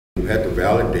You had to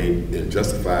validate and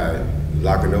justify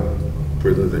locking up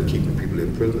prisoners and keeping people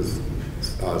in prisons,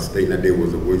 stating that they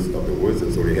was the worst of the worst,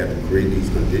 and so they had to create these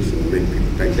conditions to make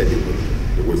people think that they were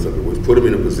the worst of the worst, put them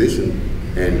in a position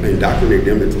and indoctrinate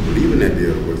them into believing that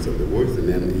they're the worst of the worst, and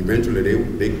then eventually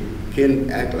they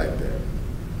can act like that,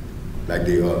 like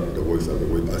they are the worst of the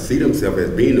worst, or see themselves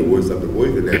as being the worst of the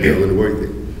worst, and that they're the worst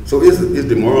thing. So it's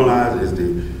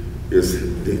demoralizing, it's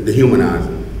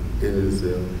dehumanizing, and it's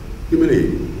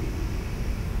humiliating.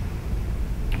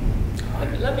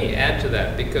 Let me add to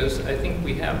that, because I think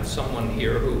we have someone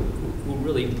here who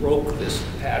really broke this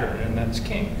pattern, and that's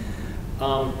King.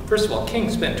 First of all, King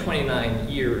spent 29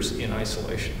 years in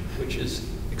isolation, which is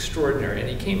extraordinary, and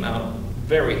he came out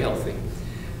very healthy.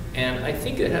 And I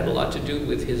think it had a lot to do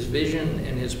with his vision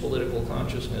and his political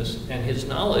consciousness and his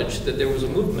knowledge that there was a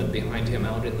movement behind him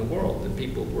out in the world, that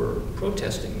people were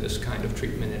protesting this kind of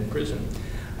treatment in prison.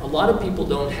 A lot of people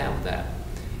don't have that.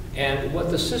 And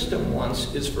what the system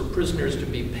wants is for prisoners to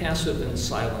be passive and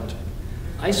silent.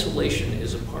 Isolation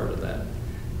is a part of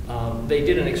that. They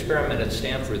did an experiment at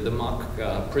Stanford, the mock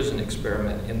prison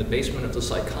experiment, in the basement of the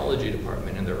psychology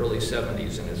department in the early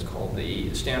 70s, and it's called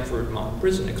the Stanford mock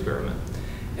prison experiment.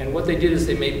 And what they did is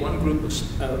they made one group of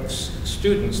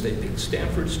students, they picked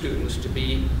Stanford students to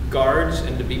be guards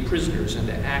and to be prisoners and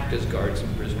to act as guards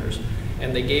and prisoners.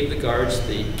 And they gave the guards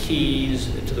the keys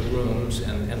to the rooms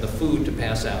and the food to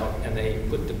pass out, and they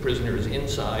put the prisoners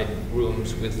inside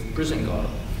rooms with prison garb.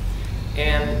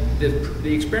 And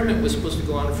the experiment was supposed to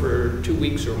go on for 2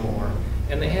 weeks or more,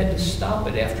 and they had to stop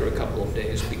it after a couple of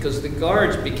days because the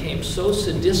guards became so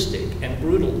sadistic and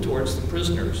brutal towards the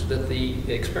prisoners that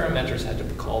the experimenters had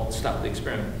to stop the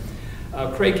experiment.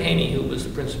 Craig Haney, who was the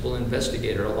principal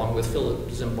investigator along with Philip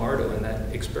Zimbardo in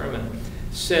that experiment,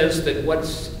 says that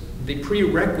what's the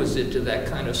prerequisite to that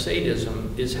kind of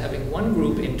sadism is having one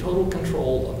group in total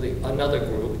control of another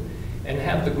group, and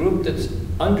have the group that's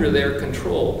under their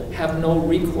control have no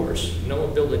recourse, no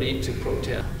ability to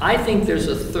protest. I think there's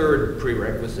a third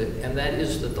prerequisite, and that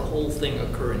is that the whole thing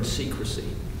occur in secrecy.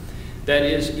 That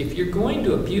is, if you're going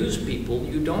to abuse people,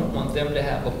 you don't want them to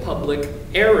have a public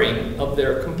airing of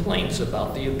their complaints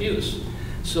about the abuse.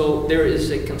 So there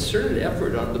is a concerted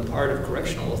effort on the part of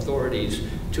correctional authorities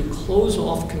to close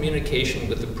off communication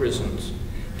with the prisons.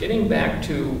 Getting back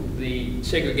to the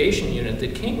segregation unit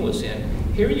that King was in,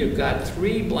 here you've got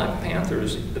 3 Black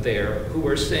Panthers there who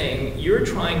are saying, you're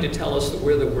trying to tell us that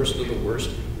we're the worst of the worst.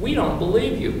 We don't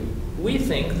believe you. We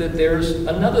think that there's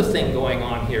another thing going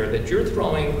on here, that you're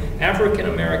throwing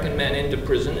African-American men into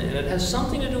prison, and it has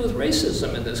something to do with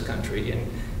racism in this country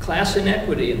and class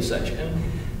inequity and such. And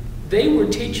they were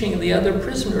teaching the other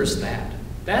prisoners that.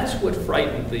 That's what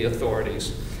frightened the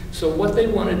authorities. So what they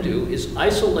want to do is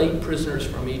isolate prisoners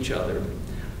from each other,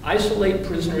 isolate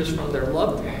prisoners from their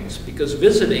loved ones, because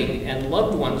visiting and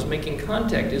loved ones making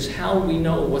contact is how we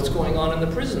know what's going on in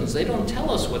the prisons. They don't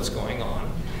tell us what's going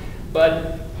on.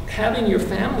 But having your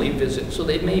family visit, so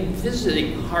they made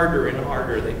visiting harder and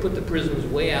harder. They put the prisons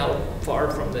way out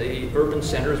far from the urban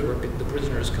centers where the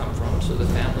prisoners come from, so the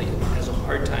family has a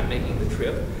hard time making the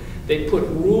trip. They put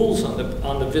rules on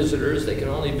the visitors. They can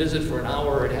only visit for an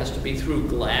hour. It has to be through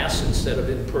glass instead of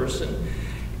in person.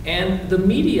 And the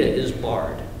media is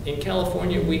barred. In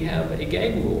California, we have a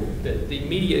gag rule that the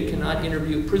media cannot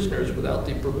interview prisoners without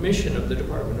the permission of the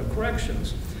Department of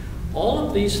Corrections. All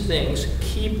of these things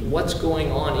keep what's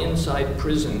going on inside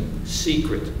prison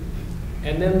secret.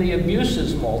 And then the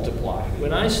abuses multiply.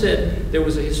 When I said there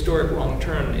was a historic wrong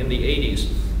turn in the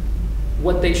 80s,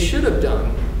 what they should have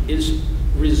done is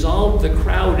resolved the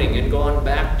crowding and gone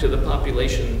back to the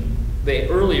population they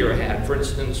earlier had. For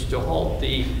instance, to halt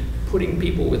the putting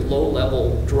people with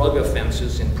low-level drug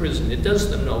offenses in prison. It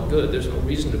does them no good. There's no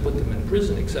reason to put them in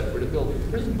prison except for to build the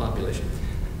prison population.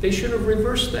 They should have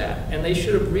reversed that, and they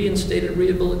should have reinstated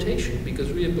rehabilitation,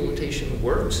 because rehabilitation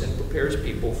works and prepares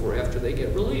people for after they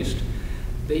get released.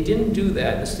 They didn't do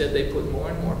that. Instead, they put more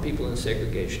and more people in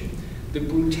segregation. The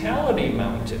brutality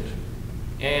mounted.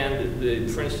 And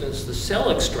for instance, the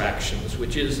cell extractions,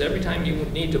 which is every time you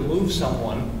need to move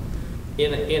someone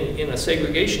in a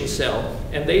segregation cell,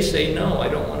 and they say, no, I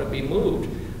don't want to be moved.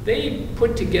 They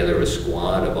put together a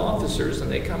squad of officers,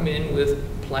 and they come in with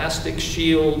plastic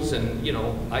shields and, you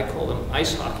know, I call them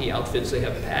ice hockey outfits. They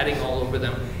have padding all over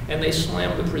them, and they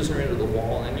slam the prisoner into the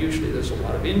wall, and usually there's a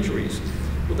lot of injuries.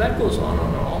 Well, that goes on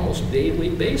an almost daily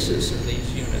basis in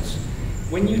these units.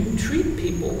 When you treat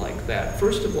people like that,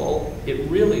 first of all, it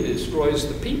really destroys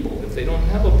the people. If they don't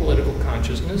have a political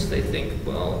consciousness, they think,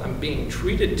 well, I'm being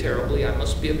treated terribly, I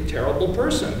must be a terrible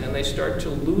person, and they start to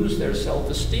lose their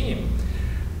self-esteem.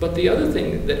 But the other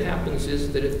thing that happens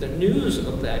is that if the news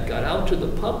of that got out to the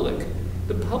public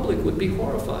would be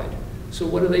horrified. So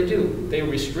what do? They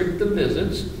restrict the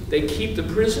visits. They keep the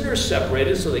prisoners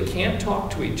separated so they can't talk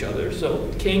to each other. So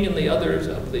King and the others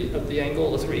of the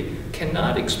Angola Three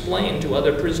cannot explain to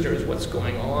other prisoners what's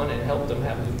going on and help them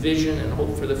have a vision and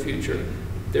hope for the future.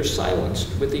 They're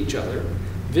silenced with each other.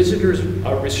 Visitors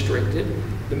are restricted.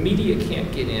 The media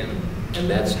can't get in. And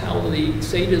that's how the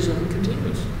sadism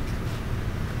continues.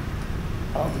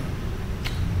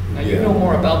 Now, you know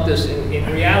more about this in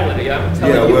reality. I'm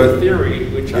telling you the theory,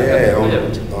 which I haven't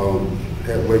lived.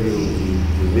 Where you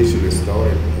initially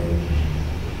started,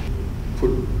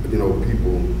 put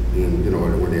people in,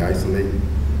 when they isolate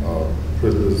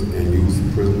prisoners and use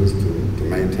prisoners to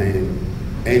maintain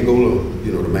Angola,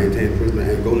 to maintain prisoners.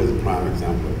 Angola is a prime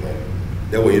example of that.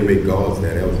 There were inmate guards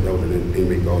there. That was an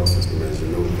inmate guard system, as you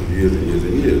know, for years and years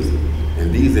and years.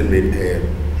 And these inmates had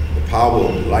the power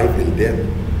of life and death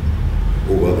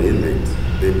over other inmates.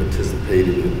 They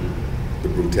participated in the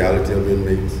brutality of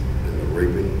inmates and the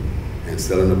raping and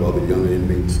selling of other younger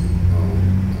inmates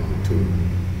to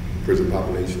prison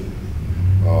population.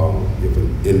 If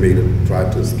an inmate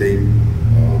tried to escape,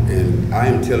 and I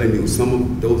am telling you, some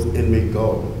of those inmate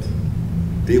guards,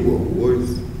 they were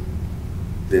worse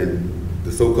than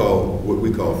the so-called, what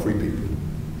we call free people.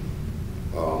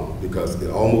 Because it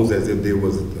almost as if there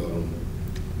was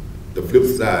the flip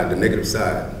side, the negative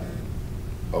side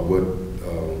of what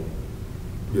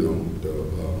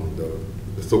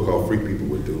the so-called free people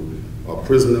would do. A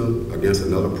prisoner against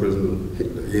another prisoner,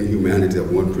 the inhumanity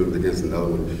of one prisoner against another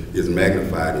one is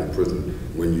magnified in prison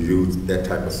when you use that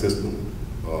type of system.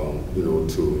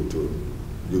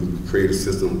 You create a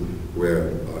system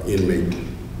where inmate,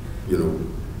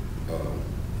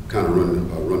 kind of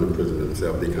run the prison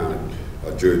themselves. They kind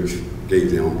of judge,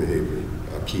 gauge their own behavior,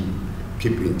 keep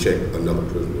in check another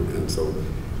prisoner, and so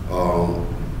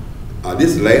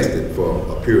this lasted for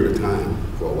a period of time,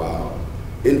 for a while,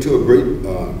 into a great,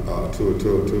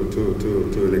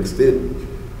 to an extent.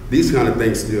 These kind of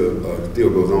things still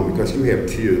goes on because you have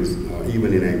tiers,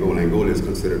 even in Angola. Angola is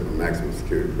considered a maximum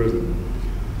security prison,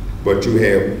 but you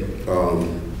have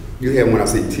when I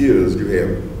say tiers, you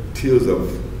have tiers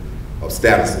of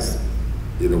statuses,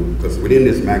 because within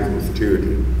this maximum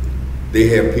security, they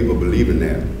have people believing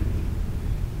that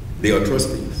they are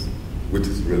trustees, which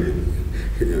is really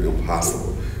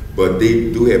impossible. But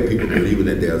they do have people believing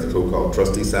that there's a so-called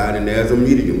trustee side and there's a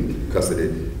medium custody.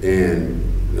 And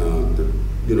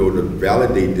to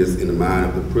validate this in the mind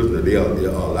of the prisoner, they are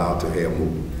allowed to have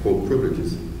more, quote,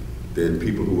 privileges than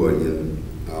people who are in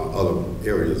other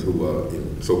areas who are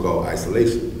in so-called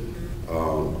isolation.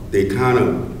 They kind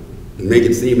of make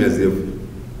it seem as if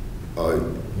I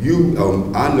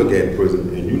look at prison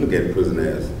and you look at prison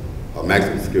as a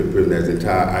maximum security prison as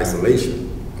entire isolation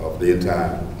of the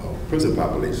entire prison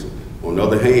population. On the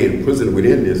other hand, prisoners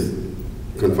within this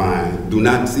confined do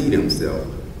not see themselves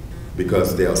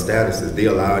because their statuses, they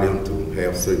allow them to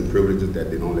have certain privileges that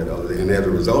they don't let others. And as a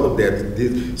result of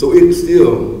that, so it's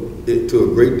still,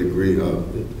 to a great degree,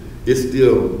 they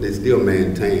still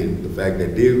maintain the fact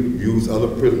that they use other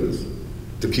prisoners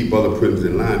to keep other prisoners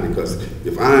in line, because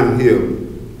if I'm here,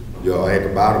 at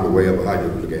the bottom or wherever, how you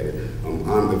look at it,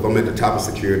 if I'm at the top of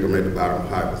security, I'm at the bottom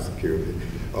of security.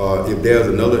 If there's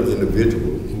another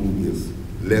individual who is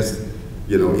less,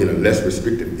 in a less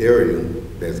restricted area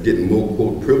that's getting more,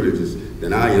 quote, privileges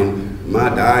than I am, the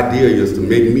idea is to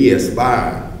make me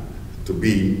aspire to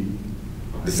be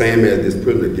the same as this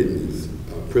prisoner getting these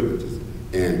privileges.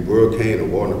 And Berkeley, the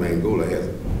warden of Angola, has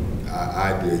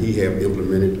idea. He have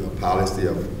implemented a policy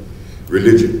of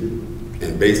religion,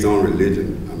 and based on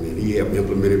religion, he have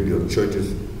implemented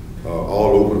churches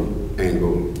all over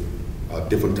Angola,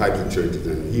 different types of churches,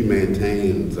 and he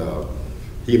maintains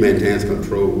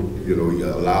control. He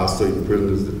allows certain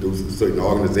prisoners to do certain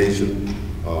organizations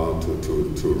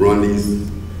to run these,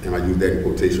 and I use that in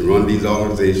quotation, run these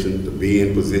organizations, to be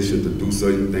in position to do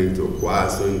certain things, to acquire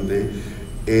certain things,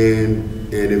 and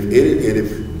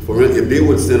if they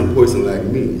would send a person like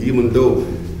me, even though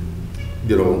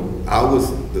I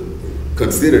was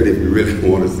considered, if you really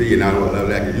want to see, and I don't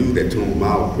like to use that term,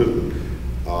 mild prisoner.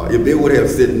 If they would have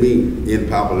sent me in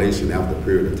population after a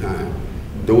period of time,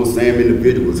 those same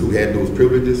individuals who had those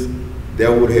privileges,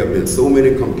 there would have been so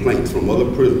many complaints from other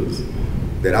prisoners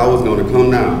that I was going to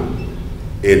come down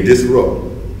and disrupt,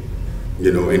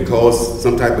 and cause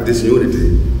some type of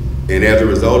disunity. And as a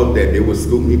result of that, they would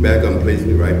scoop me back up and place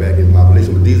me right back in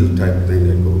population. But these are the type of thing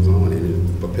that goes on, and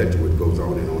it perpetuates, goes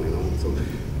on and on and on. So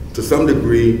to some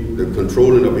degree, the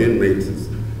controlling of inmates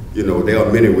you know, there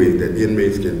are many ways that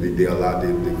inmates can be, they allow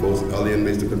they force other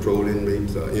inmates to control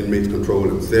inmates, inmates control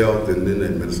themselves, and then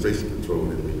administration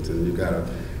control inmates. And you got a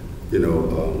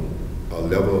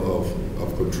level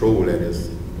of control that is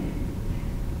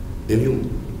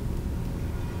inhuman.